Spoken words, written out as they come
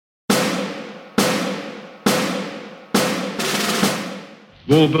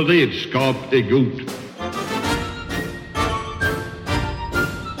Vår beredskap är god.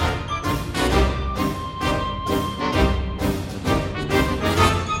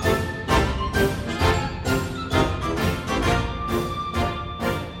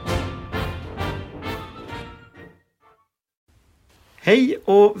 Hej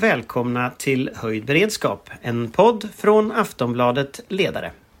och välkomna till Höjd Beredskap, en podd från Aftonbladet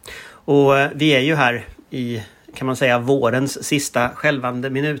Ledare. Och vi är ju här i, kan man säga, vårens sista skälvande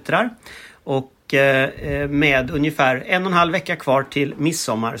minuter. Och med ungefär 1,5 vecka kvar till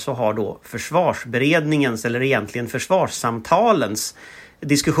midsommar så har då försvarsberedningens, eller egentligen försvarssamtalens,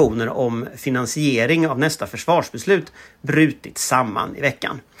 diskussioner om finansiering av nästa försvarsbeslut brutit samman i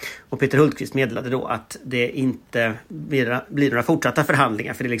veckan. Och Peter Hultqvist meddelade då att det inte blir några fortsatta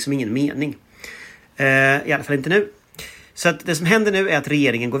förhandlingar, för det är liksom ingen mening. I alla fall inte nu. Så att det som händer nu är att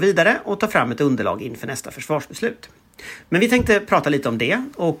regeringen går vidare och tar fram ett underlag inför nästa försvarsbeslut. Men vi tänkte prata lite om det,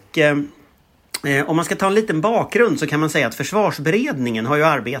 och om man ska ta en liten bakgrund så kan man säga att försvarsberedningen har ju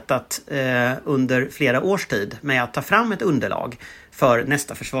arbetat under flera års tid med att ta fram ett underlag för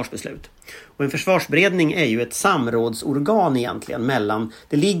nästa försvarsbeslut. Och en försvarsberedning är ju ett samrådsorgan egentligen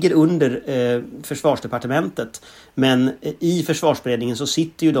det ligger under försvarsdepartementet, men i försvarsberedningen så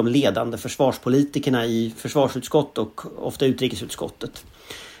sitter ju de ledande försvarspolitikerna i försvarsutskott och ofta utrikesutskottet.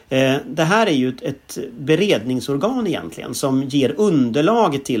 Det här är ju ett beredningsorgan egentligen som ger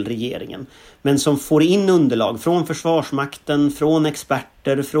underlag till regeringen, men som får in underlag från Försvarsmakten, från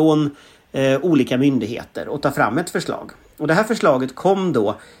experter, från olika myndigheter och tar fram ett förslag. Och det här förslaget kom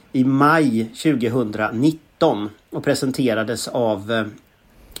då i maj 2019 och presenterades av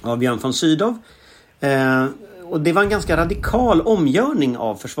Björn von Sydow. Och det var en ganska radikal omgörning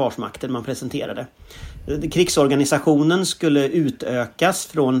av Försvarsmakten man presenterade. Krigsorganisationen skulle utökas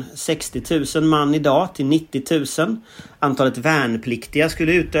från 60 000 man idag till 90 000. Antalet värnpliktiga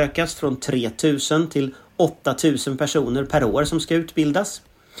skulle utökas från 3 000 till 8 000 personer per år som ska utbildas.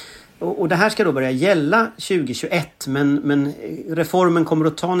 Och det här ska då börja gälla 2021, men reformen kommer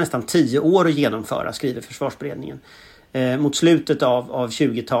att ta nästan 10 år att genomföra, skriver försvarsberedningen. Mot slutet av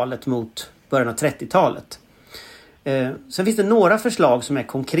 20-talet, mot början av 30-talet. Sen finns det några förslag som är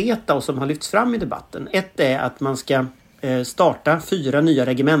konkreta och som har lyfts fram i debatten. Ett är att man ska starta 4 nya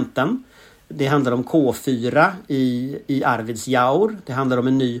regementen. Det handlar om K4 i Arvidsjaur. Det handlar om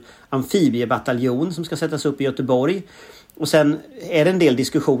en ny amfibiebataljon som ska sättas upp i Göteborg. Och sen är det en del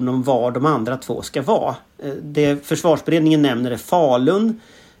diskussion om var de andra 2 ska vara. Det försvarsberedningen nämner är Falun,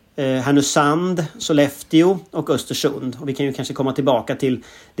 Härnösand, Sollefteå och Östersund. Och vi kan ju kanske komma tillbaka till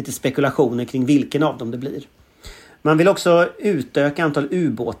lite spekulationer kring vilken av dem det blir. Man vill också utöka antal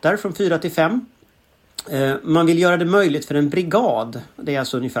ubåtar från 4 till 5. Man vill göra det möjligt för en brigad, det är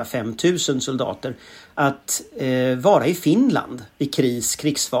alltså ungefär 5 000 soldater, att vara i Finland vid kris,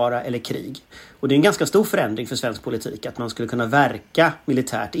 krigsfara eller krig. Och det är en ganska stor förändring för svensk politik att man skulle kunna verka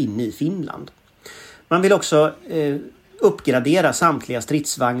militärt inne i Finland. Man vill också uppgradera samtliga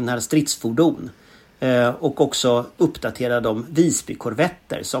stridsvagnar, stridsfordon, och också uppdatera de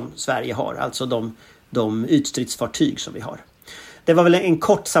Visbykorvetter som Sverige har, alltså de ytstridsfartyg som vi har. Det var väl en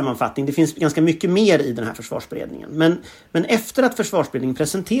kort sammanfattning. Det finns ganska mycket mer i den här försvarsberedningen. Men efter att försvarsberedningen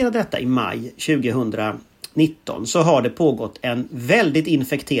presenterade detta i maj 2019 så har det pågått en väldigt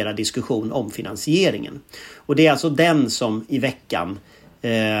infekterad diskussion om finansieringen. Och det är alltså den som i veckan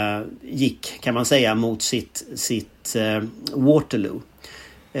gick, kan man säga, mot sitt Waterloo.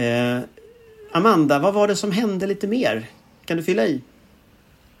 Amanda, vad var det som hände lite mer? Kan du fylla i?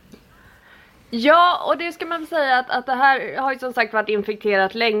 Ja, och det ska man säga att det här har ju som sagt varit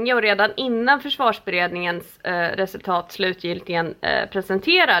infekterat länge, och redan innan försvarsberedningens resultat slutgiltigen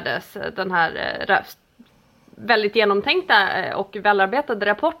presenterades, den här väldigt genomtänkta och välarbetade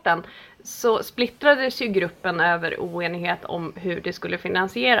rapporten, så splittrades ju gruppen över oenighet om hur det skulle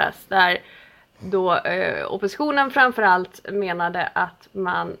finansieras. Där då oppositionen framförallt menade att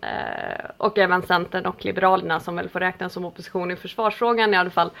man, och även Centern och Liberalerna som väl får räknas som opposition i försvarsfrågan i alla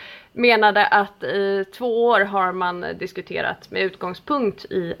fall, menade att i 2 år har man diskuterat med utgångspunkt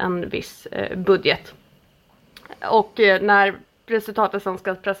i en viss budget. Och när resultatet som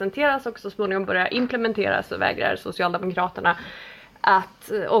ska presenteras och så småningom börja implementeras så vägrar Socialdemokraterna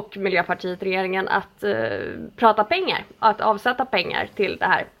och Miljöpartiet, regeringen, att prata pengar, att avsätta pengar till det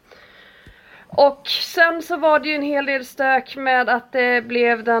här. Och sen så var det ju en hel del stök med att det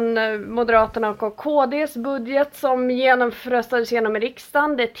blev den Moderaterna och KDs budget som röstades genom i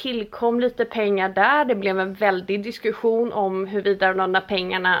riksdagen. Det tillkom lite pengar där. Det blev en väldig diskussion om huruvida de där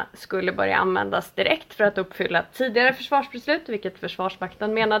pengarna skulle börja användas direkt för att uppfylla tidigare försvarsbeslut, vilket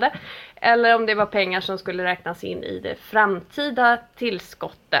Försvarsmakten menade. Eller om det var pengar som skulle räknas in i det framtida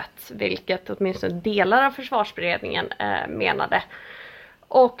tillskottet, vilket åtminstone delar av försvarsberedningen menade.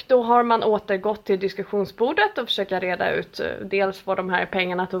 Och då har man återgått till diskussionsbordet och försöka reda ut dels var de här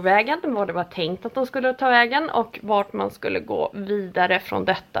pengarna tog vägen, vad det var tänkt att de skulle ta vägen och vart man skulle gå vidare från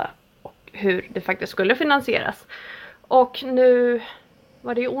detta och hur det faktiskt skulle finansieras. Och nu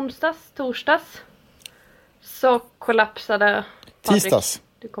var det torsdags, så kollapsade Patrik.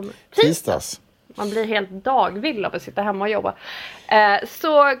 Tisdags. Man blir helt dagvill av att sitta hemma och jobba.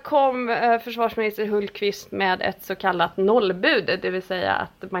 Så kom försvarsminister Hultqvist med ett så kallat nollbud. Det vill säga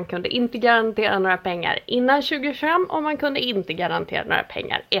att man kunde inte garantera några pengar innan 2025 och man kunde inte garantera några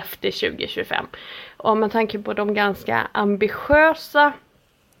pengar efter 2025. Och med tanke på de ganska ambitiösa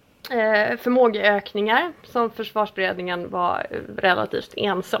förmågeökningar som försvarsberedningen var relativt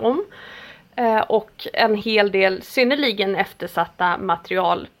ense om. Och en hel del synnerligen eftersatta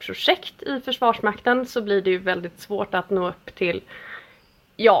materialprojekt i Försvarsmakten, så blir det ju väldigt svårt att nå upp till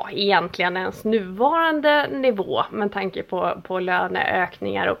egentligen ens nuvarande nivå med tanke på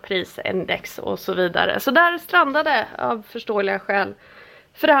löneökningar och prisindex och så vidare. Så där strandade av förståeliga skäl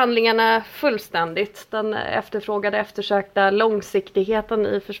förhandlingarna fullständigt. Den eftersökta långsiktigheten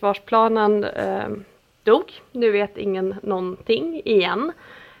i försvarsplanen dog. Nu vet ingen någonting igen.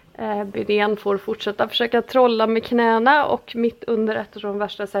 Bydén får fortsätta försöka trolla med knäna och mitt under ett av de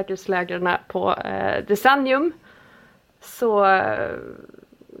värsta säkerhetslägren på decennium så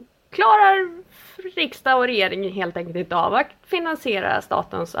klarar riksdag och regering helt enkelt inte av att finansiera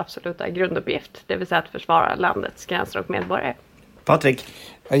statens absoluta grunduppgift, det vill säga att försvara landets gränser och medborgare. Patrik?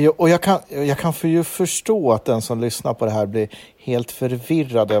 Och jag kan ju förstå att den som lyssnar på det här blir helt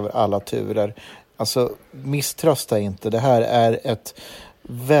förvirrad över alla turer. Alltså misströsta inte, det här är ett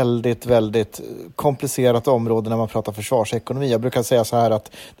väldigt, väldigt komplicerat område när man pratar försvarsekonomi. Jag brukar säga så här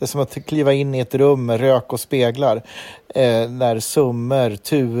att det är som att kliva in i ett rum med rök och speglar när summor,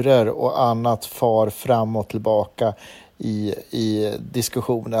 turer och annat far fram och tillbaka i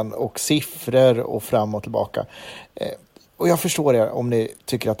diskussionen och siffror och fram och tillbaka. Och jag förstår er om ni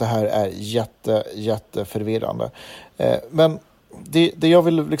tycker att det här är jätte förvirrande. Men det jag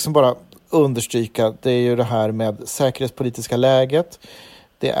vill liksom bara understryka, det är ju det här med säkerhetspolitiska läget.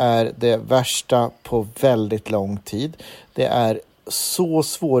 Det är det värsta på väldigt lång tid. Det är så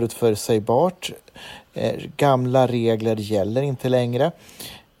svårförutsägbart. Gamla regler gäller inte längre.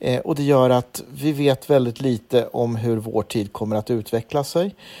 Och det gör att vi vet väldigt lite om hur vår tid kommer att utveckla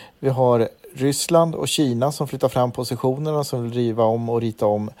sig. Vi har Ryssland och Kina som flyttar fram positionerna, som vill driva om och rita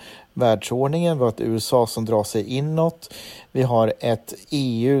om världsordningen. Vi har ett USA som drar sig inåt. Vi har ett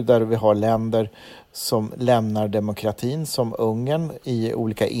EU där vi har länder som lämnar demokratin, som Ungern, i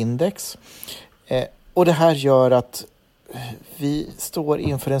olika index. Och det här gör att vi står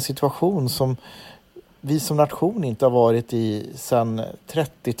inför en situation som vi som nation inte har varit i sedan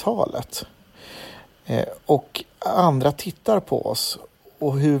 30-talet. Och andra tittar på oss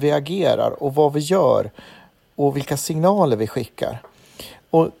och hur vi agerar och vad vi gör och vilka signaler vi skickar.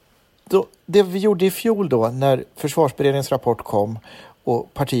 Och det vi gjorde i fjol då, när försvarsberedningens rapport kom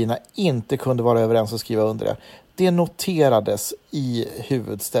och partierna inte kunde vara överens och skriva under det noterades i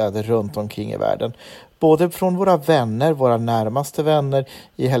huvudstäder runt omkring i världen. Både från våra vänner, våra närmaste vänner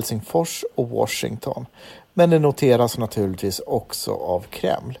i Helsingfors och Washington. Men det noteras naturligtvis också av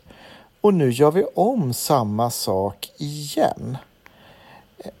Kreml. Och nu gör vi om samma sak igen.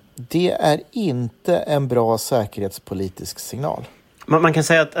 Det är inte en bra säkerhetspolitisk signal. Man kan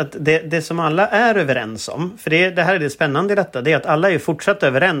säga att det som alla är överens om, för det här är det spännande i detta, det är att alla är fortsatt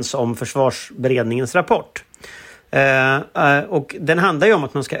överens om försvarsberedningens rapport. Och den handlar ju om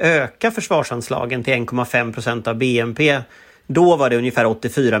att man ska öka försvarsanslagen till 1,5% av BNP. Då var det ungefär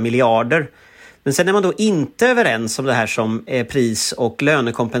 84 miljarder. Men sen är man då inte överens om det här som pris- och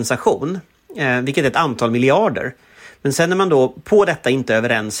lönekompensation, vilket är ett antal miljarder. Men sen är man då på detta inte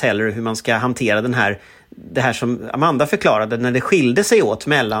överens heller hur man ska hantera det här som Amanda förklarade, när det skilde sig åt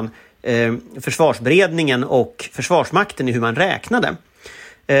mellan försvarsberedningen och försvarsmakten i hur man räknade.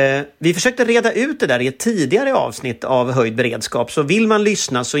 Vi försökte reda ut det där i ett tidigare avsnitt av Höjd Beredskap, så vill man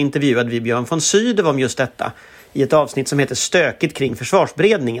lyssna så intervjuade vi Björn von Sydow om just detta i ett avsnitt som heter Stökigt kring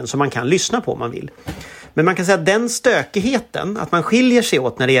försvarsberedningen, som man kan lyssna på om man vill. Men man kan säga att den stökigheten, att man skiljer sig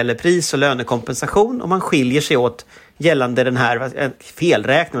åt när det gäller pris- och lönekompensation och man skiljer sig åt gällande den här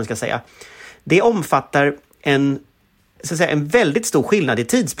felräkningen ska säga. det omfattar en väldigt stor skillnad i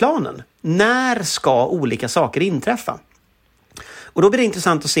tidsplanen. När ska olika saker inträffa? Och då blir det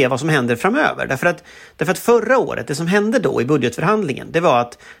intressant att se vad som händer framöver. Därför att förra året, det som hände då i budgetförhandlingen, det var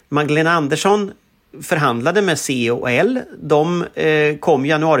att Magdalena Andersson förhandlade med C och L.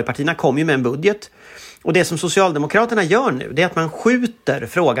 Januaripartierna kom ju med en budget. Och det som Socialdemokraterna gör nu, det är att man skjuter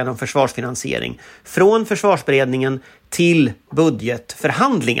frågan om försvarsfinansiering från försvarsberedningen till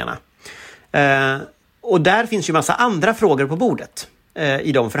budgetförhandlingarna. Och där finns ju massa andra frågor på bordet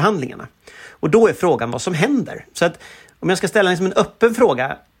i de förhandlingarna. Och då är frågan vad som händer. Så att om jag ska ställa liksom en öppen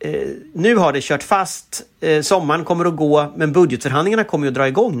fråga, nu har det kört fast, sommaren kommer att gå, men budgetförhandlingarna kommer att dra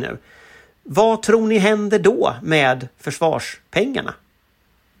igång nu. Vad tror ni händer då med försvarspengarna?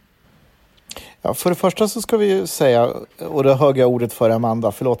 Ja, för det första så ska vi ju säga, och det höga ordet för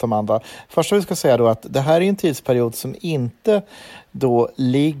Amanda, förlåt Amanda. Första vi ska säga då att det här är en tidsperiod som inte då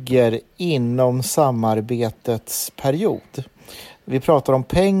ligger inom samarbetets period. Vi pratar om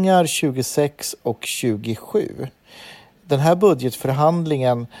pengar 26 och 27. Den här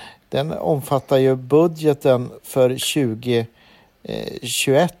budgetförhandlingen, den omfattar ju budgeten för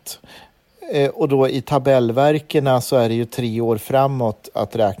 2021. Och då i tabellverkerna så är det ju 3 år framåt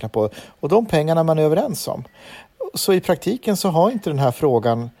att räkna på. Och de pengarna man är överens om. Så i praktiken så har inte den här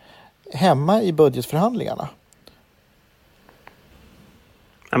frågan hemma i budgetförhandlingarna.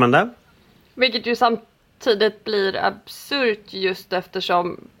 Amanda? Vilket ju samtidigt blir absurt just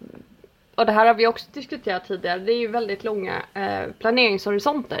eftersom, och det här har vi också diskuterat tidigare, det är ju väldigt långa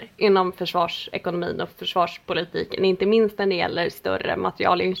planeringshorisonter inom försvarsekonomin och försvarspolitiken. Inte minst när det gäller större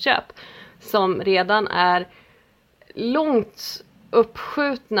materialinköp som redan är långt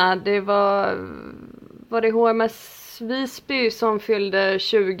uppskjutna. Det var det HMS Visby som fyllde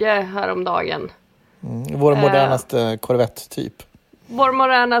 20 häromdagen. Vår modernaste korvetttyp. Vår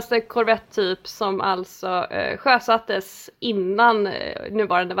modernaste korvetttyp som alltså sjösattes innan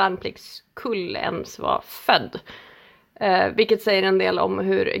nuvarande värnpliktskull ens var född. Vilket säger en del om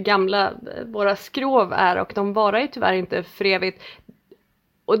hur gamla våra skrov är, och de varar ju tyvärr inte för evigt.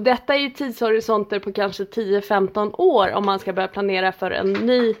 Och detta är ju tidshorisonter på kanske 10-15 år om man ska börja planera för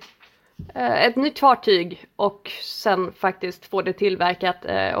ett nytt fartyg och sen faktiskt få det tillverkat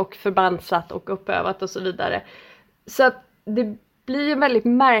och förbandsat och uppövat och så vidare. Så att det blir en väldigt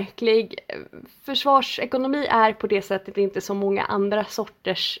märklig, försvarsekonomi är på det sättet inte så många andra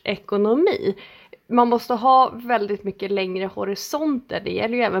sorters ekonomi. Man måste ha väldigt mycket längre horisonter, det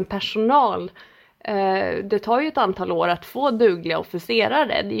gäller ju även personal. Det tar ju ett antal år att få dugliga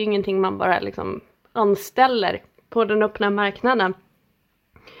officerare, det är ju ingenting man bara liksom anställer på den öppna marknaden.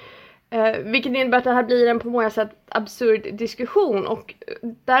 Vilket innebär att det här blir en på många sätt absurd diskussion, och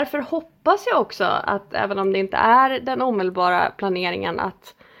därför hoppas jag också att även om det inte är den omedelbara planeringen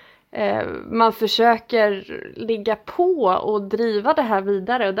att man försöker ligga på och driva det här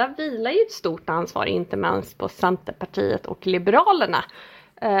vidare, och där vilar ju ett stort ansvar inte minst på Centerpartiet och Liberalerna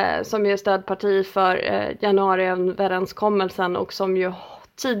som är stödparti för januariöverenskommelsen och som ju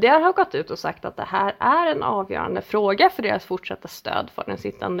tidigare har gått ut och sagt att det här är en avgörande fråga för deras fortsatta stöd för den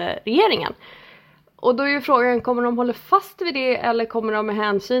sittande regeringen. Och då är ju frågan, kommer de hålla fast vid det eller kommer de med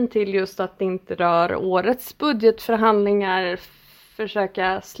hänsyn till just att det inte rör årets budgetförhandlingar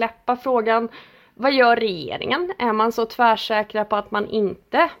försöka släppa frågan? Vad gör regeringen? Är man så tvärsäkra på att man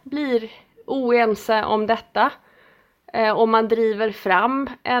inte blir oense om detta? Om man driver fram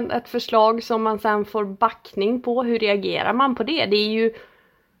ett förslag som man sen får backning på, hur reagerar man på det? Det är ju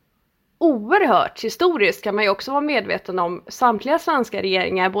oerhört historiskt, kan man ju också vara medveten om. Samtliga svenska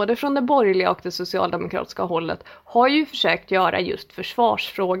regeringar, både från det borgerliga och det socialdemokratiska hållet, har ju försökt göra just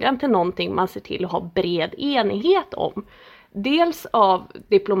försvarsfrågan till någonting man ser till att ha bred enighet om. Dels av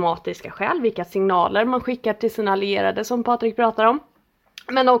diplomatiska skäl, vilka signaler man skickar till sina allierade som Patrik pratar om.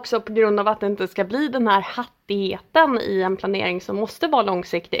 Men också på grund av att det inte ska bli den här hattigheten i en planering som måste vara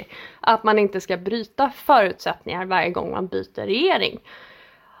långsiktig. Att man inte ska bryta förutsättningar varje gång man byter regering.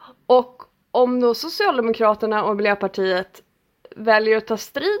 Och om då Socialdemokraterna och Miljöpartiet väljer att ta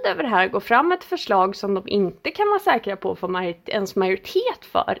strid över det här, gå fram ett förslag som de inte kan vara säkra på för ens majoritet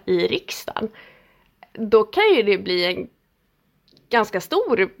för i riksdagen, då kan ju det bli en ganska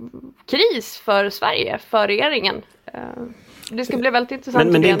stor kris för Sverige, för regeringen. Det ska bli väldigt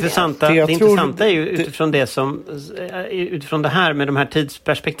intressant. Men det intressanta är ju utifrån utifrån det här med de här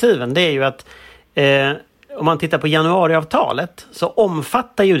tidsperspektiven, det är ju att om man tittar på januariavtalet så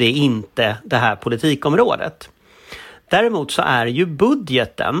omfattar ju det inte det här politikområdet. Däremot så är ju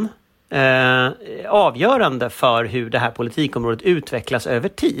budgeten avgörande för hur det här politikområdet utvecklas över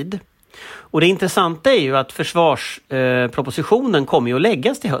tid. Och det intressanta är ju att försvarspropositionen kommer ju att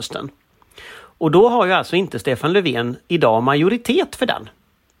läggas till hösten. Och då har ju alltså inte Stefan Löfven idag majoritet för den.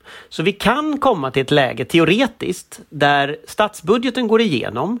 Så vi kan komma till ett läge teoretiskt där statsbudgeten går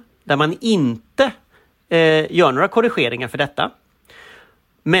igenom, där man inte gör några korrigeringar för detta.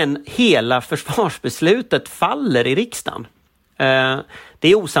 Men hela försvarsbeslutet faller i riksdagen. Det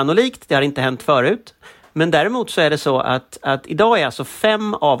är osannolikt, det har inte hänt förut. Men däremot så är det så att idag är alltså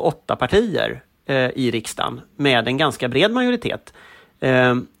 5 av 8 partier i riksdagen med en ganska bred majoritet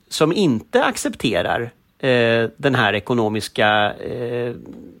som inte accepterar det här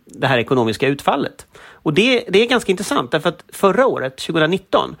ekonomiska utfallet. Och det är ganska intressant därför att förra året,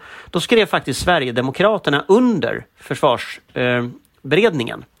 2019, då skrev faktiskt Sverigedemokraterna under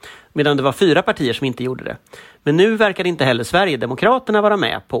försvarsberedningen. Medan det var 4 partier som inte gjorde det. Men nu verkar inte heller Sverigedemokraterna vara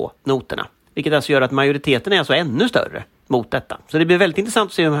med på noterna. Vilket alltså gör att majoriteten är alltså ännu större mot detta. Så det blir väldigt intressant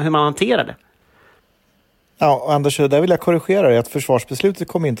att se hur man hanterar det. Ja, Anders, där vill jag korrigera dig att försvarsbeslutet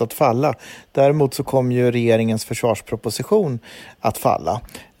kommer inte att falla. Däremot så kommer ju regeringens försvarsproposition att falla.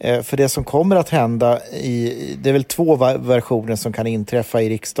 För det som kommer att hända, det är väl 2 versioner som kan inträffa i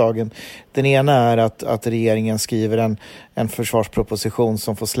riksdagen. Den ena är att regeringen skriver en försvarsproposition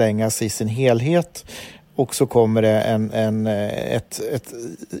som får slängas i sin helhet. Och så kommer det ett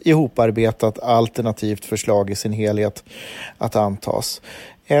ihoparbetat alternativt förslag i sin helhet att antas.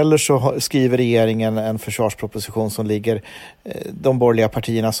 Eller så skriver regeringen en försvarsproposition som ligger de borgerliga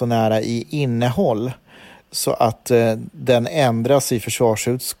partierna så nära i innehåll så att den ändras i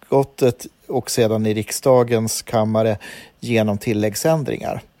försvarsutskottet och sedan i riksdagens kammare genom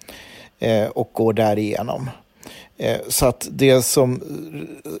tilläggsändringar och går därigenom. Så att det som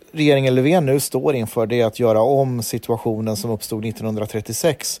regeringen Löfven nu står inför det är att göra om situationen som uppstod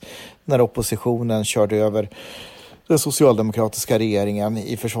 1936 när oppositionen körde över den socialdemokratiska regeringen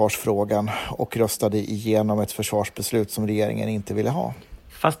i försvarsfrågan och röstade igenom ett försvarsbeslut som regeringen inte ville ha.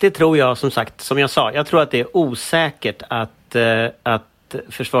 Fast det tror jag, som sagt, som jag sa, jag tror att det är osäkert att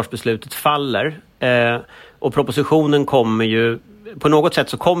försvarsbeslutet faller och propositionen kommer ju, på något sätt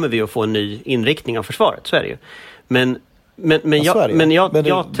så kommer vi att få en ny inriktning av försvaret, så är det ju. Men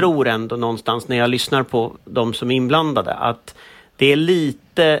jag tror ändå någonstans när jag lyssnar på de som är inblandade att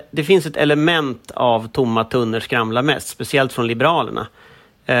det finns ett element av tomma tunnor skramlar mest, speciellt från Liberalerna.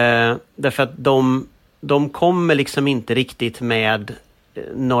 Därför att de kommer liksom inte riktigt med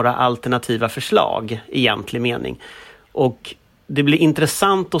några alternativa förslag i egentlig mening. Och det blir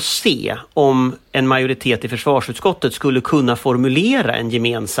intressant att se om en majoritet i försvarsutskottet skulle kunna formulera en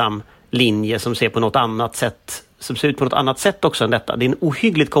gemensam linje som ser ut på något annat sätt också än detta. Det är en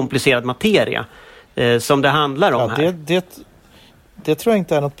ohyggligt komplicerad materia som det handlar om här. Det tror jag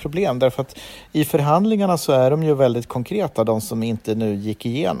inte är något problem därför att i förhandlingarna så är de ju väldigt konkreta, de som inte nu gick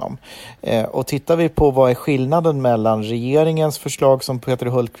igenom. Och tittar vi på vad är skillnaden mellan regeringens förslag som Peter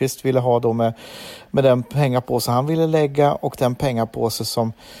Hultqvist ville ha då med den pengapåse han ville lägga och den pengapåse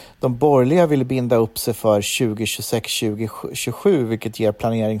som de borgerliga ville binda upp sig för 2026-2027 vilket ger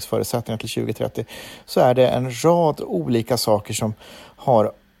planeringsförutsättningar till 2030 så är det en rad olika saker som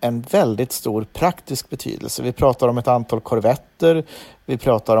har en väldigt stor praktisk betydelse. Vi pratar om ett antal korvetter, vi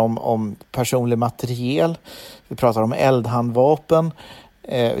pratar om personlig materiel, vi pratar om eldhandvapen.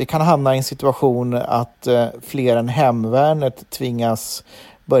 Vi kan hamna i en situation att fler än hemvärnet tvingas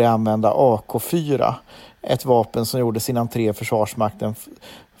börja använda AK4, ett vapen som gjorde sin entré i Försvarsmakten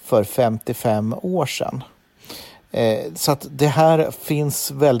för 55 år sedan. Så att det här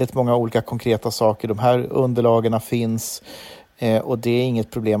finns väldigt många olika konkreta saker. De här underlagarna finns och det är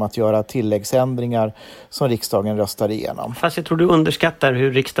inget problem att göra tilläggsändringar som riksdagen röstar igenom. Fast jag tror du underskattar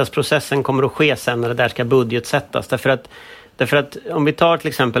hur riksdagsprocessen kommer att ske sen när det där ska budgetsättas. Därför att om vi tar till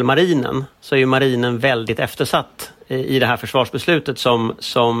exempel marinen så är ju marinen väldigt eftersatt i det här försvarsbeslutet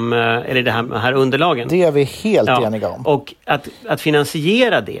eller det här underlagen. Det är vi helt eniga om. Och att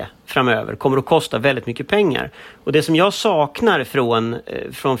finansiera det framöver kommer att kosta väldigt mycket pengar. Och det som jag saknar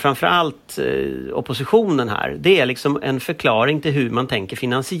från framförallt oppositionen här, det är liksom en förklaring till hur man tänker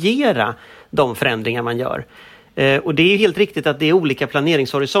finansiera de förändringar man gör. Och det är ju helt riktigt att det är olika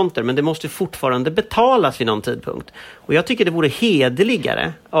planeringshorisonter, men det måste fortfarande betalas vid någon tidpunkt. Och jag tycker det vore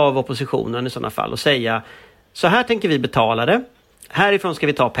hederligare av oppositionen i sådana fall att säga så här tänker vi betala det, härifrån ska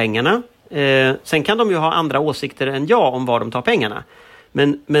vi ta pengarna. Sen kan de ju ha andra åsikter än jag om var de tar pengarna.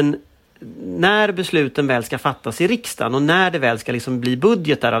 Men när besluten väl ska fattas i riksdagen och när det väl ska liksom bli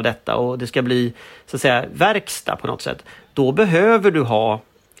budgetar av detta och det ska bli så att säga verkstad på något sätt, då behöver du ha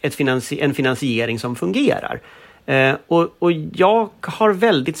en finansiering som fungerar. Och jag har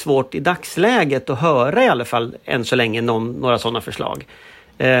väldigt svårt i dagsläget att höra i alla fall än så länge några sådana förslag.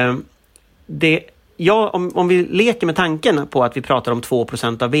 Om vi leker med tanken på att vi pratar om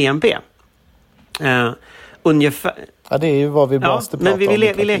 2% av BNP Ungefär... Ja, det är ju vad vi måste prata men vi om.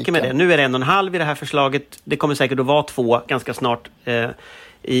 Vi leker med det. Nu är det 1,5 i det här förslaget. Det kommer säkert att vara 2 ganska snart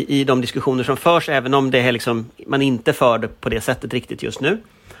i de diskussioner som förs, även om det är liksom, man inte för det på det sättet riktigt just nu.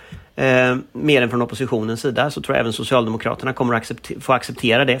 Mer än från oppositionens sida, så tror jag även Socialdemokraterna kommer att få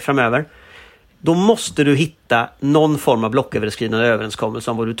acceptera det framöver. Då måste du hitta någon form av blocköverskridande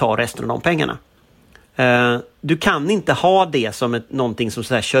överenskommelse om vad du tar resten av de pengarna. Du kan inte ha det som någonting som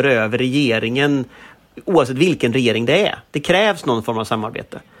så här kör över regeringen, oavsett vilken regering det är. Det krävs någon form av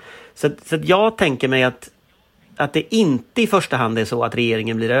samarbete. Så att jag tänker mig att det inte i första hand är så att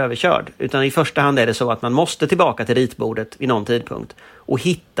regeringen blir överkörd, utan i första hand är det så att man måste tillbaka till ritbordet vid någon tidpunkt och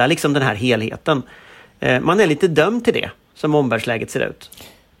hitta liksom den här helheten. Man är lite dömd till det, som omvärldsläget ser ut.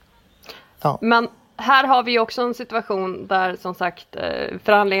 Ja. Men här har vi också en situation där som sagt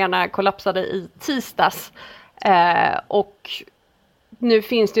förhandlingarna kollapsade i tisdags och nu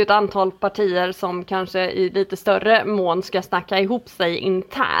finns det ju ett antal partier som kanske i lite större mån ska snacka ihop sig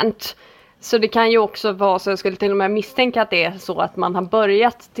internt. Så det kan ju också vara så, jag skulle till och med misstänka att det är så att man har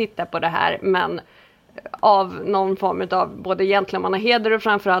börjat titta på det här, men av någon form av både gentlemannaheder och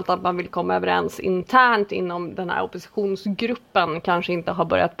framförallt att man vill komma överens internt inom den här oppositionsgruppen kanske inte har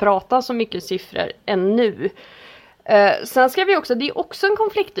börjat prata så mycket siffror ännu. Sen ska vi också, det är också en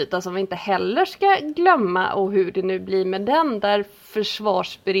konfliktyta som vi inte heller ska glömma, och hur det nu blir med den, där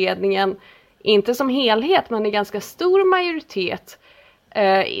försvarsberedningen, inte som helhet men i ganska stor majoritet,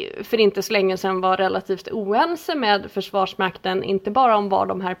 för inte så länge sedan var relativt oense med Försvarsmakten, inte bara om var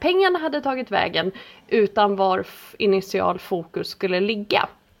de här pengarna hade tagit vägen, utan var initial fokus skulle ligga.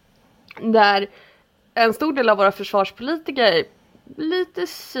 Där en stor del av våra försvarspolitiker, lite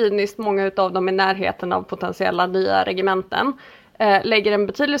cyniskt många av dem i närheten av potentiella nya regementen, lägger en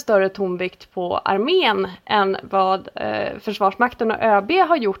betydligt större tonvikt på armén än vad Försvarsmakten och ÖB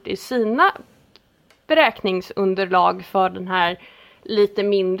har gjort i sina beräkningsunderlag för den här lite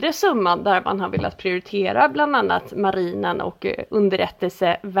mindre summan, där man har velat prioritera bland annat marinen och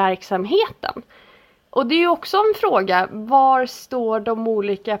underrättelseverksamheten. Och det är ju också en fråga, var står de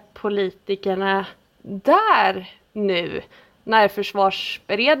olika politikerna där nu, när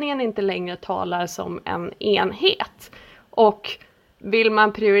försvarsberedningen inte längre talar som en enhet? Och vill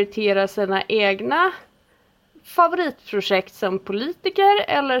man prioritera sina egna favoritprojekt som politiker,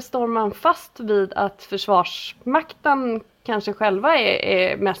 eller står man fast vid att Försvarsmakten kanske själva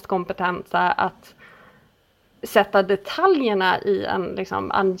är mest kompetenta att sätta detaljerna i en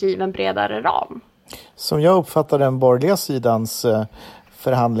liksom angiven bredare ram? Som jag uppfattar den borgerliga sidans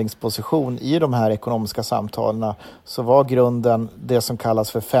förhandlingsposition i de här ekonomiska samtalen, så var grunden det som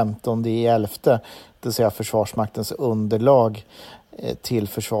kallas för 15/11, det vill säga Försvarsmaktens underlag till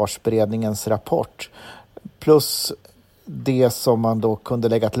försvarsberedningens rapport, plus det som man då kunde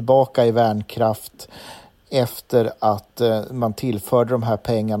lägga tillbaka i värnkraft efter att man tillförde de här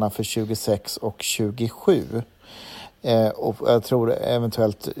pengarna för 26 och 27. Och jag tror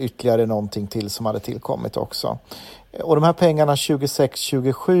eventuellt ytterligare någonting till som hade tillkommit också. Och de här pengarna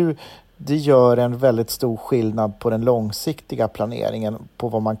 26-27, det gör en väldigt stor skillnad på den långsiktiga planeringen, på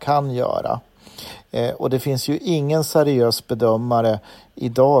vad man kan göra. Och det finns ju ingen seriös bedömare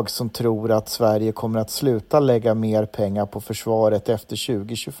idag som tror att Sverige kommer att sluta lägga mer pengar på försvaret efter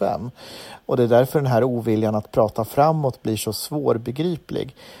 2025. Och det är därför den här oviljan att prata framåt blir så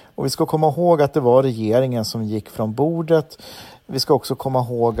svårbegriplig. Och vi ska komma ihåg att det var regeringen som gick från bordet. Vi ska också komma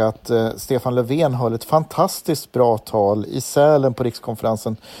ihåg att Stefan Löfven höll ett fantastiskt bra tal i Sälen på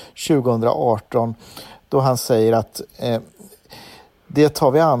rikskonferensen 2018, då han säger att det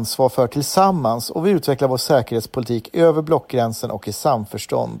tar vi ansvar för tillsammans, och vi utvecklar vår säkerhetspolitik över blockgränsen och i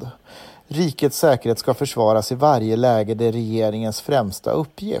samförstånd. Rikets säkerhet ska försvaras i varje läge, det är regeringens främsta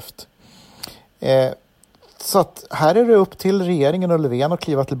uppgift. Så att här är det upp till regeringen och Löfven att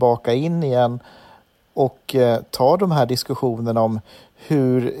kliva tillbaka in igen och ta de här diskussionerna om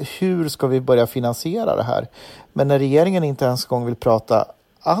hur ska vi börja finansiera det här. Men när regeringen inte ens gång vill prata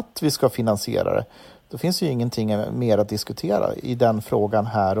att vi ska finansiera det, då finns ju ingenting mer att diskutera i den frågan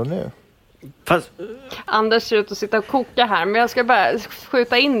här och nu. Anders ser ut att sitta och koka här, men jag ska bara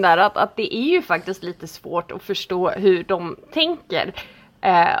skjuta in där att det är ju faktiskt lite svårt att förstå hur de tänker.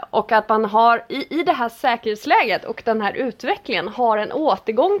 Och att man har i det här säkerhetsläget och den här utvecklingen har en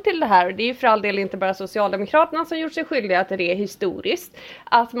återgång till det här. Och det är ju för all del inte bara Socialdemokraterna som gjort sig skyldiga till det historiskt.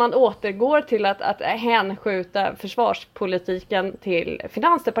 Att man återgår till att hänskjuta försvarspolitiken till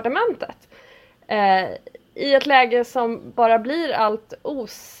Finansdepartementet. I ett läge som bara blir allt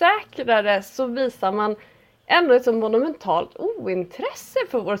osäkrare, så visar man ändå ett så monumentalt ointresse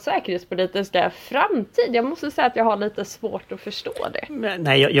för vår säkerhetspolitiska framtid. Jag måste säga att jag har lite svårt att förstå det.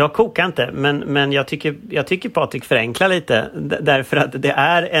 Nej, jag kokar inte. Men jag tycker Patrik förenklar lite. Därför att det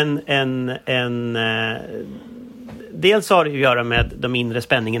är en dels har det att göra med de inre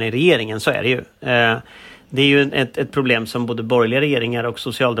spänningarna i regeringen, så är det ju. Det är ju ett problem som både borgerliga regeringar och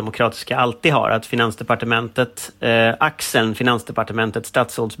socialdemokratiska alltid har, att Finansdepartementet, axeln Finansdepartementet,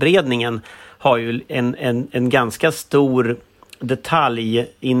 statsrådsberedningen har ju en ganska stor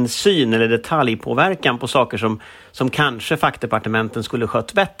detaljinsyn eller detaljpåverkan på saker som kanske fackdepartementen skulle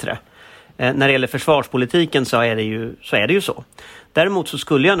skött bättre. När det gäller försvarspolitiken så är det ju så. Däremot så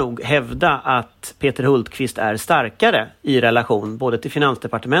skulle jag nog hävda att Peter Hultqvist är starkare i relation både till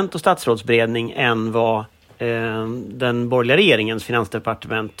Finansdepartement och statsrådsberedning än vad den borgerliga regeringens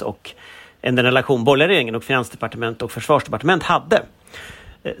finansdepartement och den relation borgerliga regeringen och finansdepartement och försvarsdepartement hade.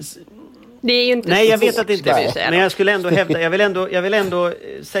 Det är ju inte Nej, så jag vet svårt, att det inte är. Men jag skulle ändå hävda, jag vill ändå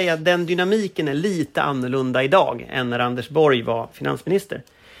säga att den dynamiken är lite annorlunda idag än när Anders Borg var finansminister.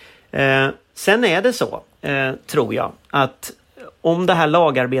 Sen är det så, tror jag, att om det här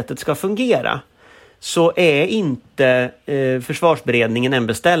lagarbetet ska fungera så är inte försvarsberedningen en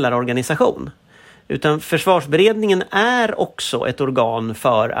beställarorganisation. Utan försvarsberedningen är också ett organ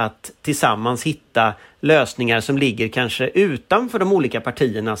för att tillsammans hitta lösningar som ligger kanske utanför de olika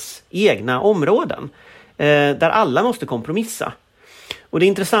partiernas egna områden. Där alla måste kompromissa. Och det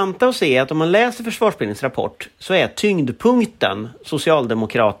intressanta att se är att om man läser försvarsberedningens rapport så är tyngdpunkten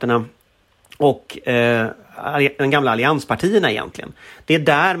Socialdemokraterna och de gamla allianspartierna egentligen. Det är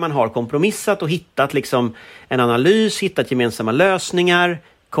där man har kompromissat och hittat liksom en analys, hittat gemensamma lösningar,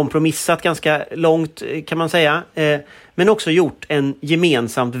 kompromissat ganska långt kan man säga, men också gjort en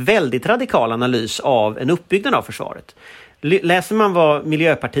gemensamt väldigt radikal analys av en uppbyggnad av försvaret. Läser man vad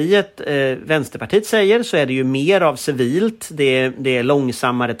Miljöpartiet, Vänsterpartiet säger så är det ju mer av civilt, det är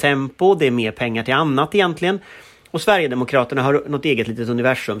långsammare tempo, det är mer pengar till annat egentligen. Och Sverigedemokraterna har något eget litet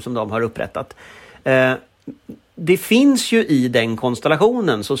universum som de har upprättat. Det finns ju i den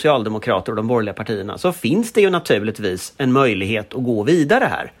konstellationen, Socialdemokrater och de borgerliga partierna, så finns det ju naturligtvis en möjlighet att gå vidare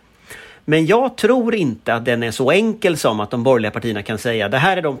här. Men jag tror inte att den är så enkel som att de borgerliga partierna kan säga det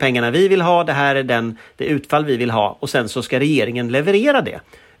här är de pengarna vi vill ha, det här är det utfall vi vill ha och sen så ska regeringen leverera det.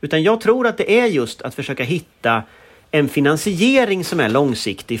 Utan jag tror att det är just att försöka hitta en finansiering som är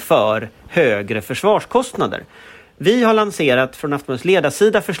långsiktig för högre försvarskostnader. Vi har lanserat från Aftonbladets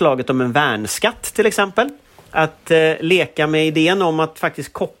ledarsida förslaget om en värnskatt till exempel. Att leka med idén om att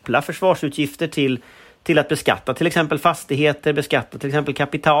faktiskt koppla försvarsutgifter till att beskatta till exempel fastigheter, beskatta till exempel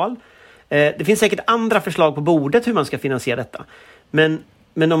kapital. Det finns säkert andra förslag på bordet hur man ska finansiera detta. Men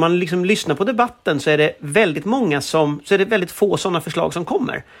om man liksom lyssnar på debatten så är det väldigt få sådana förslag som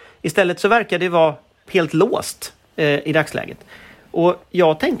kommer. Istället så verkar det vara helt låst i dagsläget. Och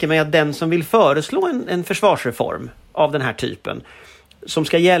jag tänker mig att den som vill föreslå en försvarsreform av den här typen som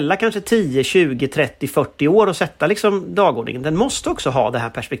ska gälla kanske 10, 20, 30, 40 år och sätta liksom dagordningen, den måste också ha det här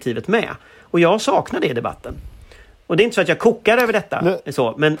perspektivet med. Och jag saknar det i debatten. Och det är inte så att jag kokar över detta,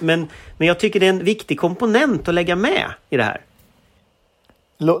 men jag tycker det är en viktig komponent att lägga med i det här.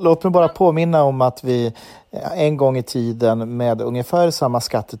 Låt mig bara påminna om att vi en gång i tiden med ungefär samma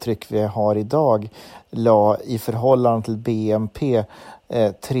skattetryck vi har idag la i förhållande till BNP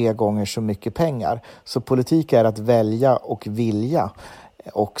 3 gånger så mycket pengar. Så politik är att välja och vilja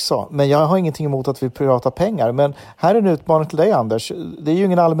också. Men jag har ingenting emot att vi pratar pengar. Men här är en utmaning till dig, Anders. Det är ju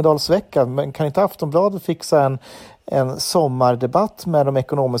ingen Almedalsvecka, men kan inte Aftonbladet fixa en sommardebatt med de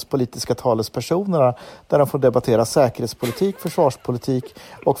ekonomisk-politiska talespersonerna där de får debattera säkerhetspolitik, försvarspolitik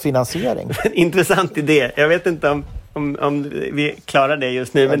och finansiering? Intressant idé. Jag vet inte om vi klarar det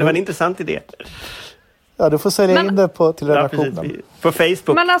just nu, men det var en intressant idé. Ja, du får sälja in det till redaktionen. På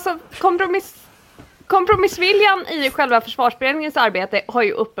Facebook. Men alltså, kompromissviljan i själva försvarsberedningens arbete har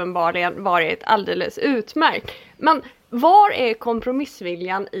ju uppenbarligen varit alldeles utmärkt. Men var är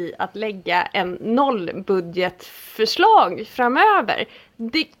kompromissviljan i att lägga en nollbudgetförslag framöver?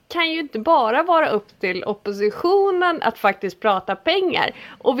 Det kan ju inte bara vara upp till oppositionen att faktiskt prata pengar.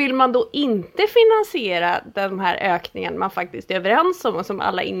 Och vill man då inte finansiera den här ökningen man faktiskt är överens om och som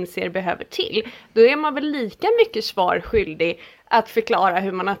alla inser behöver till, då är man väl lika mycket svar skyldig att förklara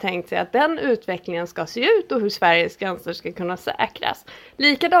hur man har tänkt sig att den utvecklingen ska se ut och hur Sveriges gränser ska kunna säkras.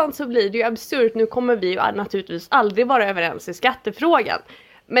 Likadant så blir det ju absurt. Nu kommer vi ju naturligtvis aldrig vara överens i skattefrågan.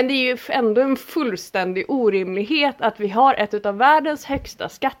 Men det är ju ändå en fullständig orimlighet att vi har ett av världens högsta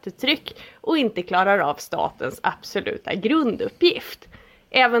skattetryck och inte klarar av statens absoluta grunduppgift.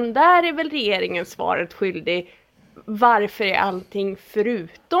 Även där är väl regeringen svaret skyldig. varför är allting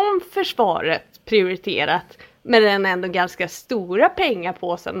förutom försvaret prioriterat med den ändå ganska stora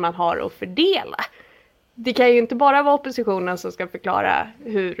pengapåsen man har att fördela? Det kan ju inte bara vara oppositionen som ska förklara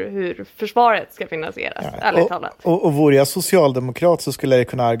hur försvaret ska finansieras, ärligt talat. Och vore jag socialdemokrat så skulle jag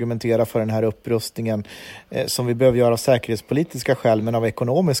kunna argumentera för den här upprustningen som vi behöver göra av säkerhetspolitiska skäl, men av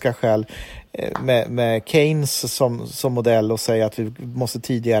ekonomiska skäl, med Keynes som modell, och säga att vi måste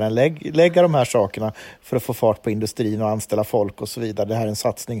tidigare lägga de här sakerna för att få fart på industrin och anställa folk och så vidare. Det här är en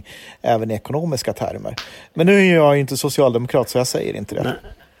satsning även i ekonomiska termer. Men nu är jag inte socialdemokrat, så jag säger inte det. Nej.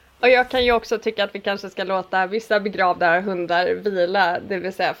 Och jag kan ju också tycka att vi kanske ska låta vissa begravda hundar vila, det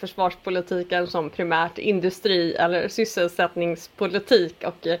vill säga försvarspolitiken som primärt industri- eller sysselsättningspolitik,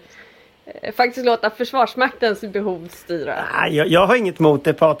 och faktiskt låta Försvarsmaktens behov styra. Jag har inget emot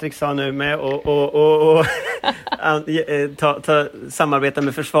det Patrik sa nu med att samarbeta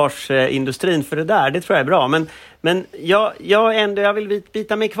med försvarsindustrin för det tror jag är bra. Men jag vill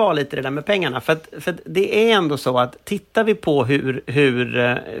bita mig kvar lite det där med pengarna. För det är ändå så att tittar vi på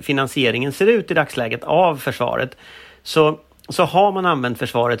hur finansieringen ser ut i dagsläget av försvaret, så har man använt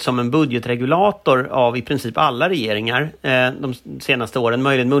försvaret som en budgetregulator av i princip alla regeringar de senaste åren,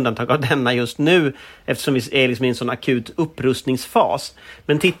 möjligen med undantag av denna just nu, eftersom vi är liksom i en sån akut upprustningsfas.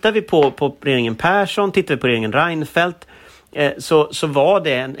 Men tittar vi på regeringen Persson, tittar vi på regeringen Reinfeldt, så var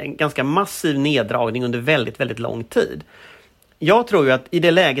det en ganska massiv neddragning under väldigt, väldigt lång tid. Jag tror ju att i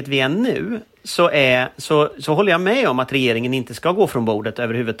det läget vi är nu så håller jag med om att regeringen inte ska gå från bordet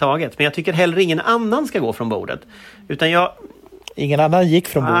överhuvudtaget. Men jag tycker heller ingen annan ska gå från bordet. Utan ingen annan gick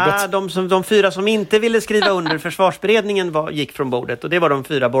från bordet? De 4 som inte ville skriva under försvarsberedningen gick från bordet. Och det var de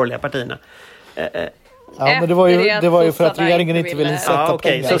 4 borgerliga partierna. Ja, men det var ju för att regeringen inte ville sätta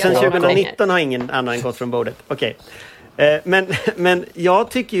pengar. Så sen 2019 har ingen annan gått från bordet. Okej. Men jag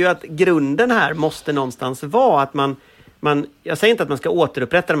tycker ju att grunden här måste någonstans vara att jag säger inte att man ska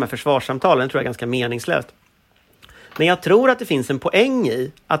återupprätta de här försvarssamtalen, det tror jag är ganska meningslöst. Men jag tror att det finns en poäng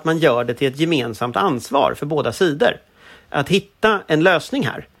i att man gör det till ett gemensamt ansvar för båda sidor. Att hitta en lösning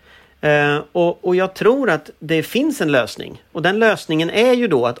här. Och jag tror att det finns en lösning. Och den lösningen är ju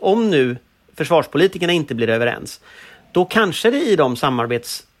då att om nu försvarspolitikerna inte blir överens, då kanske det i de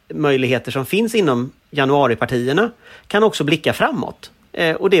samarbetsmöjligheter som finns inom januaripartierna kan också blicka framåt.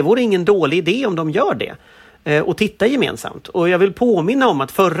 Och det vore ingen dålig idé om de gör det. Och titta gemensamt. Och jag vill påminna om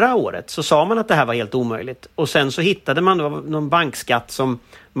att förra året så sa man att det här var helt omöjligt. Och sen så hittade man någon bankskatt som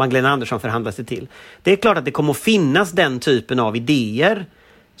Magdalena Andersson förhandlade sig till. Det är klart att det kommer att finnas den typen av idéer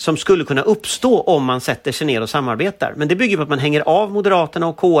som skulle kunna uppstå om man sätter sig ner och samarbetar. Men det bygger på att man hänger av Moderaterna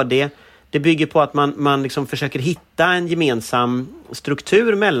och KD. Det bygger på att man liksom försöker hitta en gemensam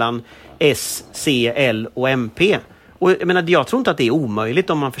struktur mellan S, C, L och MP. Och jag tror inte att det är omöjligt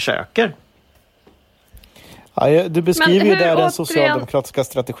om man försöker. Ja, du beskriver ju där den socialdemokratiska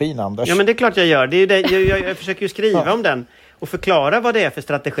strategin, Anders. Ja, men det är klart jag gör. Det är det, jag försöker ju skriva om den och förklara vad det är för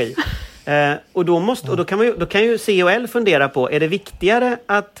strategi. Och då kan ju C och L fundera på, är det viktigare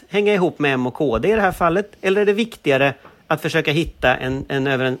att hänga ihop med M och KD i det här fallet, eller är det viktigare att försöka hitta en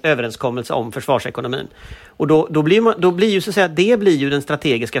överenskommelse om försvarsekonomin? Och då blir ju så att säga, det blir ju den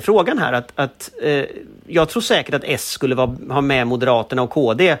strategiska frågan här, att jag tror säkert att S skulle ha med Moderaterna och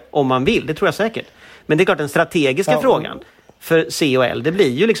KD om man vill, det tror jag säkert. Men det är klart, den strategiska frågan för C och L, det blir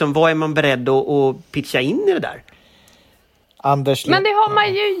ju liksom, vad är man beredd att pitcha in i det där? Anders, men det har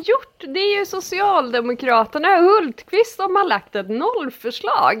man ju gjort. Det är ju Socialdemokraterna och Hultqvist som har lagt ett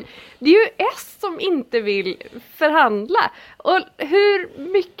nollförslag. Det är ju S som inte vill förhandla. Och hur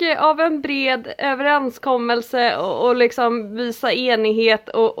mycket av en bred överenskommelse och liksom visa enighet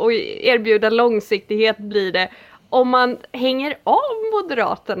och erbjuda långsiktighet blir det om man hänger av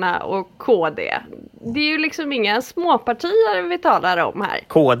Moderaterna och KD? Det är ju liksom inga småpartier vi talar om här.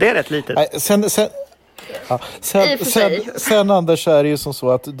 KD är rätt litet. Sen Anders, är det ju som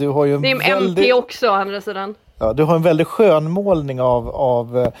så att du har ju det är MP också å andra sidan. Ja, du har en väldigt skönmålning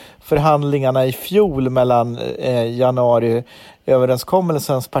av förhandlingarna i fjol mellan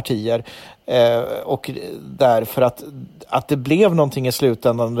januariöverenskommelsens partier och därför att det blev någonting i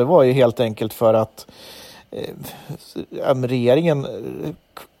slutändan. Det var ju helt enkelt för att regeringen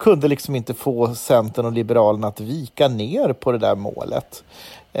kunde liksom inte få Centern och Liberalerna att vika ner på det där målet.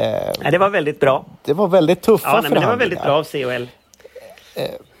 Det var väldigt bra. Det var väldigt tuffa förhandlingar. Men det var väldigt bra av COL.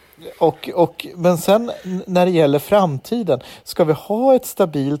 Men sen när det gäller framtiden, ska vi ha ett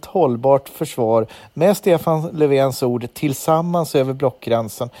stabilt, hållbart försvar med Stefan Löfvens ord tillsammans över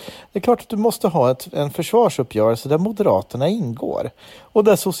blockgränsen? Det är klart att du måste ha en försvarsuppgörelse där Moderaterna ingår och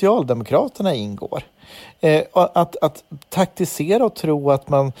där Socialdemokraterna ingår. Att taktisera och tro att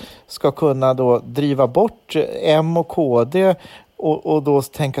man ska kunna då driva bort M och KD och då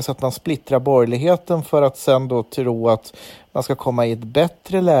tänka sig att man splittrar borgerligheten för att sen då tro att man ska komma i ett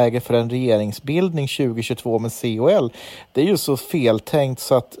bättre läge för en regeringsbildning 2022 med C och L. Det är ju så feltänkt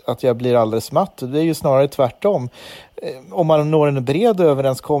så att jag blir alldeles matt. Det är ju snarare tvärtom. Om man når en bred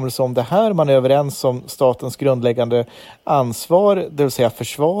överenskommelse om det här, man är överens om statens grundläggande ansvar, det vill säga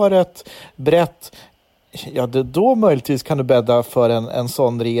försvaret, brett, ja, då möjligtvis kan du bädda för en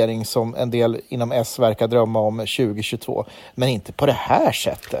sån regering som en del inom S verkar drömma om 2022. Men inte på det här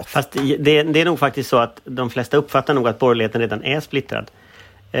sättet. Fast det är nog faktiskt så att de flesta uppfattar nog att borgerligheten redan är splittrad.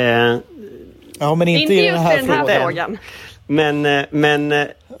 Ja, men inte i den här frågan. Men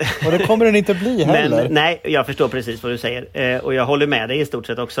och det kommer den inte bli heller. Nej, jag förstår precis vad du säger. Och jag håller med dig i stort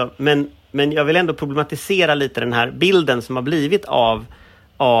sett också. Men jag vill ändå problematisera lite den här bilden som har blivit av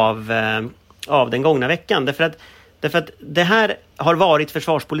den gångna veckan. Därför att det här har varit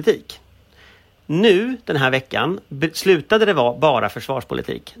försvarspolitik. Nu, den här veckan, slutade det vara bara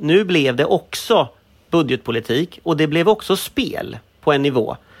försvarspolitik. Nu blev det också budgetpolitik och det blev också spel på en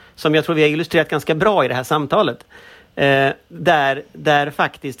nivå som jag tror vi har illustrerat ganska bra i det här samtalet. Där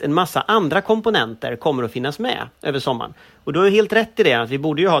faktiskt en massa andra komponenter kommer att finnas med över sommaren. Och du har helt rätt i det, att vi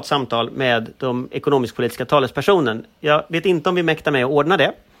borde ju ha ett samtal med de ekonomisk-politiska talespersonen. Jag vet inte om vi mäktar med att ordna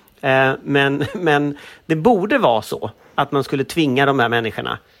det. Men det borde vara så att man skulle tvinga de här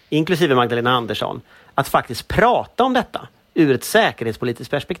människorna, inklusive Magdalena Andersson, att faktiskt prata om detta ur ett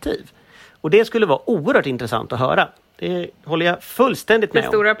säkerhetspolitiskt perspektiv. Och det skulle vara oerhört intressant att höra. Det håller jag fullständigt med om.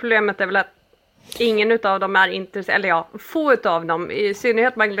 Det stora problemet är väl att ingen av dem är intresserad, eller ja, få av dem, i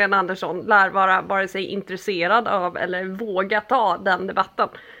synnerhet Magdalena Andersson, lär vara vare sig intresserad av eller våga ta den debatten.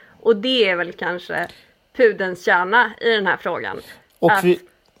 Och det är väl kanske pudelns kärna i den här frågan. Och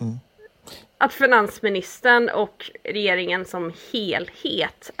att finansministern och regeringen som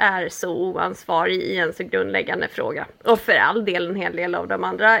helhet är så oansvarig i en så grundläggande fråga. Och för all del en hel del av de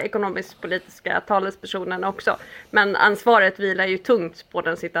andra ekonomisk-politiska talespersonerna också. Men ansvaret vilar ju tungt på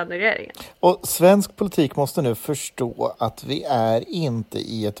den sittande regeringen. Och svensk politik måste nu förstå att vi är inte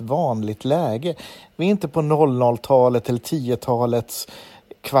i ett vanligt läge. Vi är inte på 00-talet eller 10-talets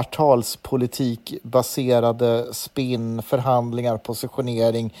kvartalspolitik baserade spinn, förhandlingar,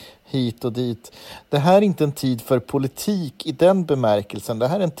 positionering hit och dit. Det här är inte en tid för politik i den bemärkelsen. Det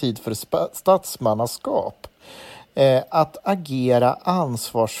här är en tid för statsmannaskap. Att agera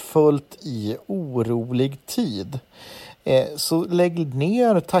ansvarsfullt i orolig tid. Så lägg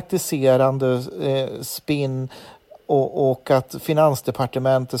ner taktiserande spinn och att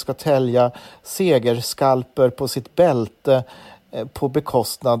Finansdepartementet ska tälja segerskalper på sitt bälte på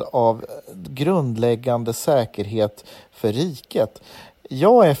bekostnad av grundläggande säkerhet för riket.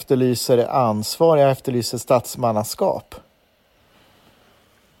 Jag efterlyser ansvar, jag efterlyser statsmannaskap.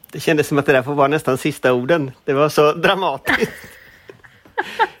 Det kändes som att det där får vara nästan sista orden. Det var så dramatiskt.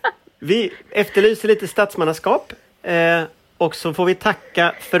 Vi efterlyser lite statsmannaskap och så får vi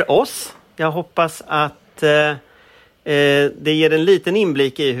tacka för oss. Jag hoppas att det ger en liten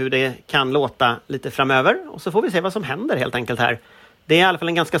inblick i hur det kan låta lite framöver. Och så får vi se vad som händer helt enkelt här. Det är i alla fall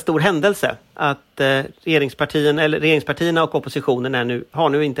en ganska stor händelse att regeringspartierna och oppositionen har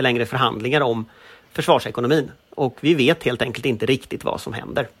nu inte längre förhandlingar om försvarsekonomin. Och vi vet helt enkelt inte riktigt vad som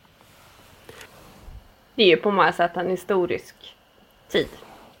händer. Det är ju på många sätt en historisk tid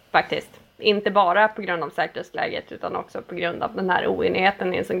faktiskt. Inte bara på grund av säkerhetsläget utan också på grund av den här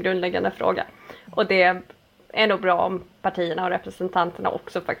oenigheten i en sån grundläggande fråga. Och det är nog bra om partierna och representanterna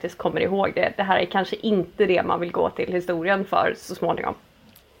också faktiskt kommer ihåg det. Det här är kanske inte det man vill gå till historien för så småningom.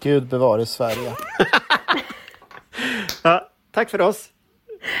 Gud bevare Sverige. Ja, tack för oss.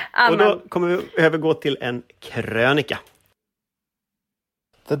 Amen. Och då kommer vi övergå till en krönika.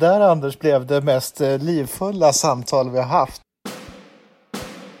 Det där, Anders, blev det mest livfulla samtal vi har haft.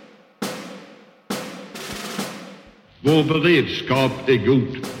 Vår beredskap är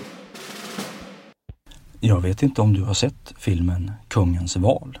god. Jag vet inte om du har sett filmen Kungens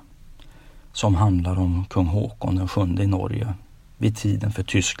val, som handlar om kung Håkon den 7 i Norge vid tiden för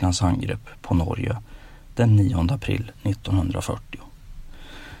Tysklands angrepp på Norge den 9 april 1940.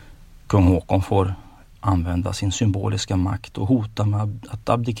 Kung Håkon får använda sin symboliska makt och hota med att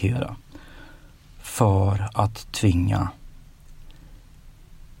abdikera för att tvinga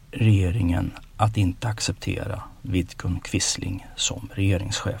regeringen att inte acceptera Vidkun Quisling som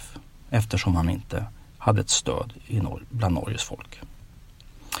regeringschef eftersom han inte hade ett stöd bland Norges folk.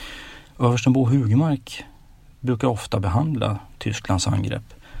 Översten Bo Hugmark brukar ofta behandla Tysklands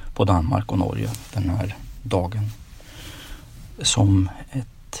angrepp på Danmark och Norge den här dagen som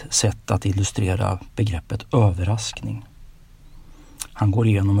ett sätt att illustrera begreppet överraskning. Han går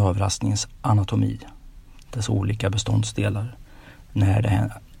igenom överraskningens anatomi, dess olika beståndsdelar,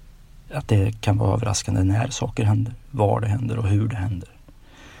 att det kan vara överraskande när saker händer, var det händer och hur det händer.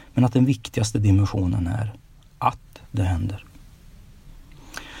 Men att den viktigaste dimensionen är att det händer.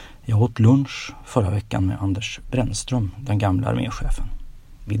 Jag åt lunch förra veckan med Anders Brännström, den gamla arméchefen.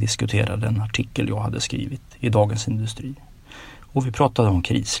 Vi diskuterade en artikel jag hade skrivit i Dagens Industri. Och vi pratade om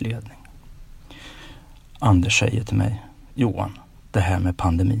krisledning. Anders säger till mig: Johan, det här med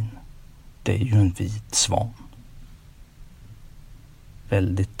pandemin, det är ju en vit svan.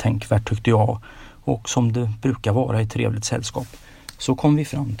 Väldigt tänkvärt tyckte jag, och som det brukar vara i trevligt sällskap så kom vi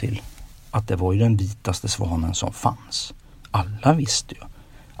fram till att det var ju den vitaste svanen som fanns. Alla visste ju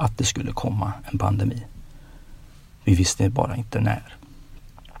att det skulle komma en pandemi. Vi visste bara inte när.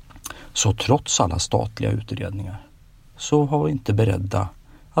 Så trots alla statliga utredningar så var vi inte beredda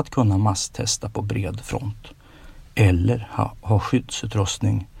att kunna masstesta på bred front eller ha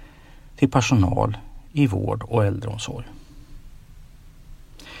skyddsutrustning till personal i vård och äldreomsorg.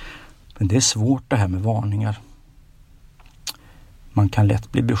 Men det är svårt det här med varningar. Man kan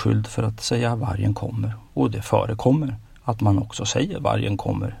lätt bli beskylld för att säga vargen kommer, och det förekommer att man också säger vargen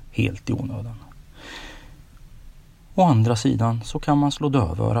kommer helt i onödan. Å andra sidan så kan man slå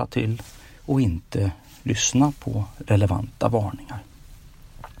dövöra till och inte lyssna på relevanta varningar.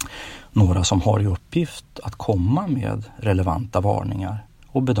 Några som har i uppgift att komma med relevanta varningar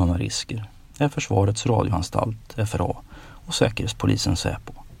och bedöma risker är Försvarets radioanstalt, FRA, och Säkerhetspolisen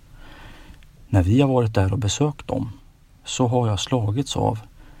Säpo. När vi har varit där och besökt dem så har jag slagits av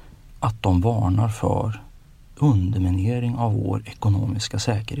att de varnar för underminering av vår ekonomiska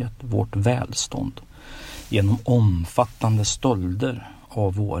säkerhet, vårt välstånd, genom omfattande stölder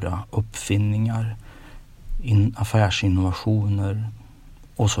av våra uppfinningar, affärsinnovationer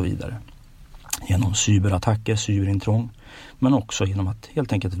och så vidare. Genom cyberattacker, cyberintrång, men också genom att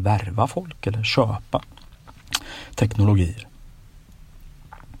helt enkelt värva folk eller köpa teknologier.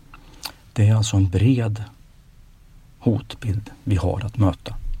 Det är alltså en bred hotbild vi har att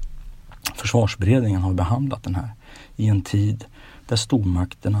möta. Försvarsberedningen har behandlat den här i en tid där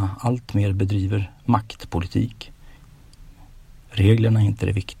stormakterna allt mer bedriver maktpolitik. Reglerna är inte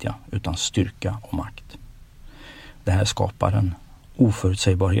det viktiga utan styrka och makt. Det här skapar en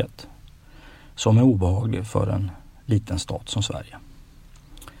oförutsägbarhet som är obehaglig för en liten stat som Sverige.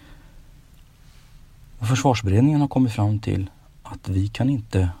 Och Försvarsberedningen har kommit fram till att vi kan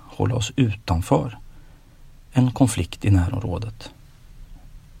inte hålla oss utanför en konflikt i närområdet,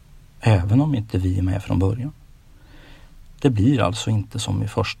 även om inte vi är med från början. Det blir alltså inte som i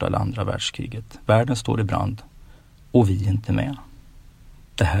första eller andra världskriget. Världen står i brand och vi är inte med.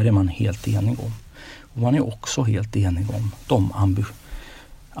 Det här är man helt enig om. Och man är också helt enig om de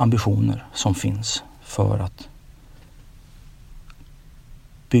ambitioner som finns för att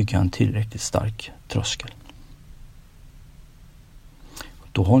bygga en tillräckligt stark tröskel.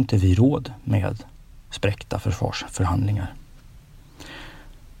 Då har inte vi råd med spräckta försvarsförhandlingar.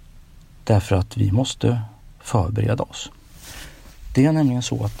 Därför att vi måste förbereda oss. Det är nämligen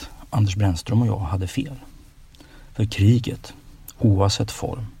så att Anders Brännström och jag hade fel. För kriget, oavsett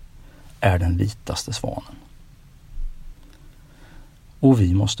form, är den vitaste svanen. Och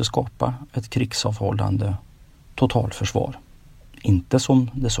vi måste skapa ett krigsavhållande totalförsvar. Inte som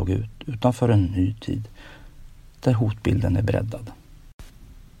det såg ut, utan för en ny tid där hotbilden är breddad.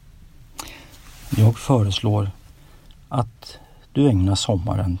 Jag föreslår att du ägnar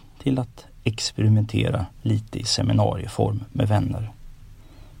sommaren till att experimentera lite i seminarieform med vänner.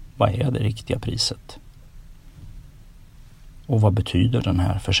 Vad är det riktiga priset? Och vad betyder den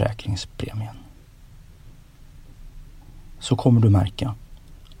här försäkringspremien? Så kommer du märka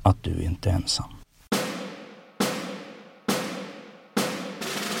att du inte är ensam.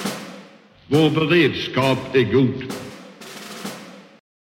 Vår beredskap är god.